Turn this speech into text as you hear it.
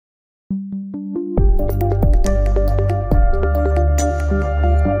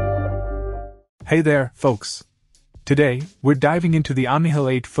Hey there, folks. Today, we're diving into the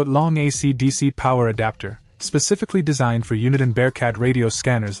OMNIHIL 8-foot-long AC-DC power adapter, specifically designed for Uniden Bearcat radio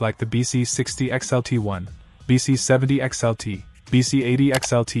scanners like the BC60 XLT1, BC70 XLT, BC80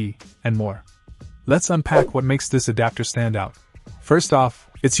 XLT, and more. Let's unpack what makes this adapter stand out. First off,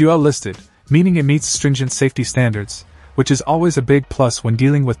 it's UL listed, meaning it meets stringent safety standards, which is always a big plus when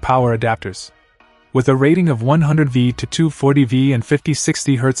dealing with power adapters. With a rating of 100V to 240V and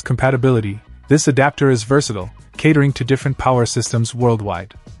 50-60 Hz compatibility, this adapter is versatile, catering to different power systems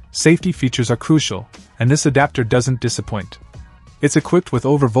worldwide. Safety features are crucial, and this adapter doesn't disappoint. It's equipped with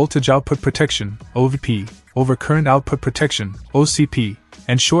over-voltage output protection, OVP, over-current output protection, OCP,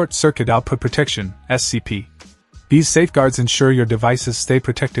 and short-circuit output protection, SCP. These safeguards ensure your devices stay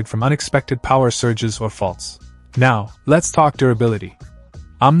protected from unexpected power surges or faults. Now, let's talk durability.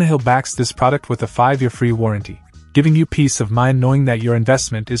 OMNIHIL backs this product with a 5-year free warranty, giving you peace of mind knowing that your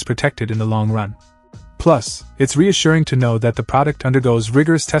investment is protected in the long run. Plus, it's reassuring to know that the product undergoes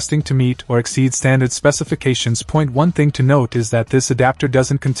rigorous testing to meet or exceed standard specifications. One thing to note is that this adapter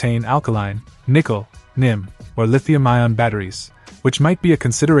doesn't contain alkaline, nickel, NIM, or lithium-ion batteries, which might be a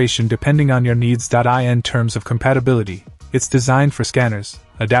consideration depending on your needs. In terms of compatibility, it's designed for scanners,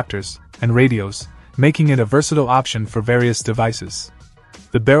 adapters, and radios, making it a versatile option for various devices.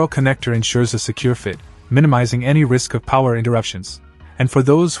 The barrel connector ensures a secure fit, minimizing any risk of power interruptions. And for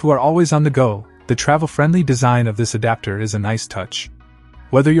those who are always on the go, the travel-friendly design of this adapter is a nice touch.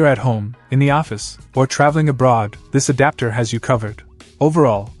 Whether you're at home, in the office, or traveling abroad, this adapter has you covered.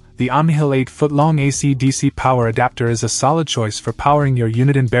 Overall, the OMNIHIL 8-foot-long AC-DC power adapter is a solid choice for powering your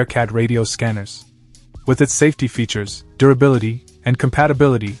Uniden Bearcat radio scanners. With its safety features, durability, and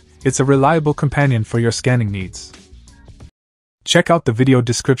compatibility, it's a reliable companion for your scanning needs. Check out the video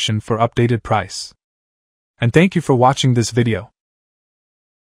description for updated price. And thank you for watching this video.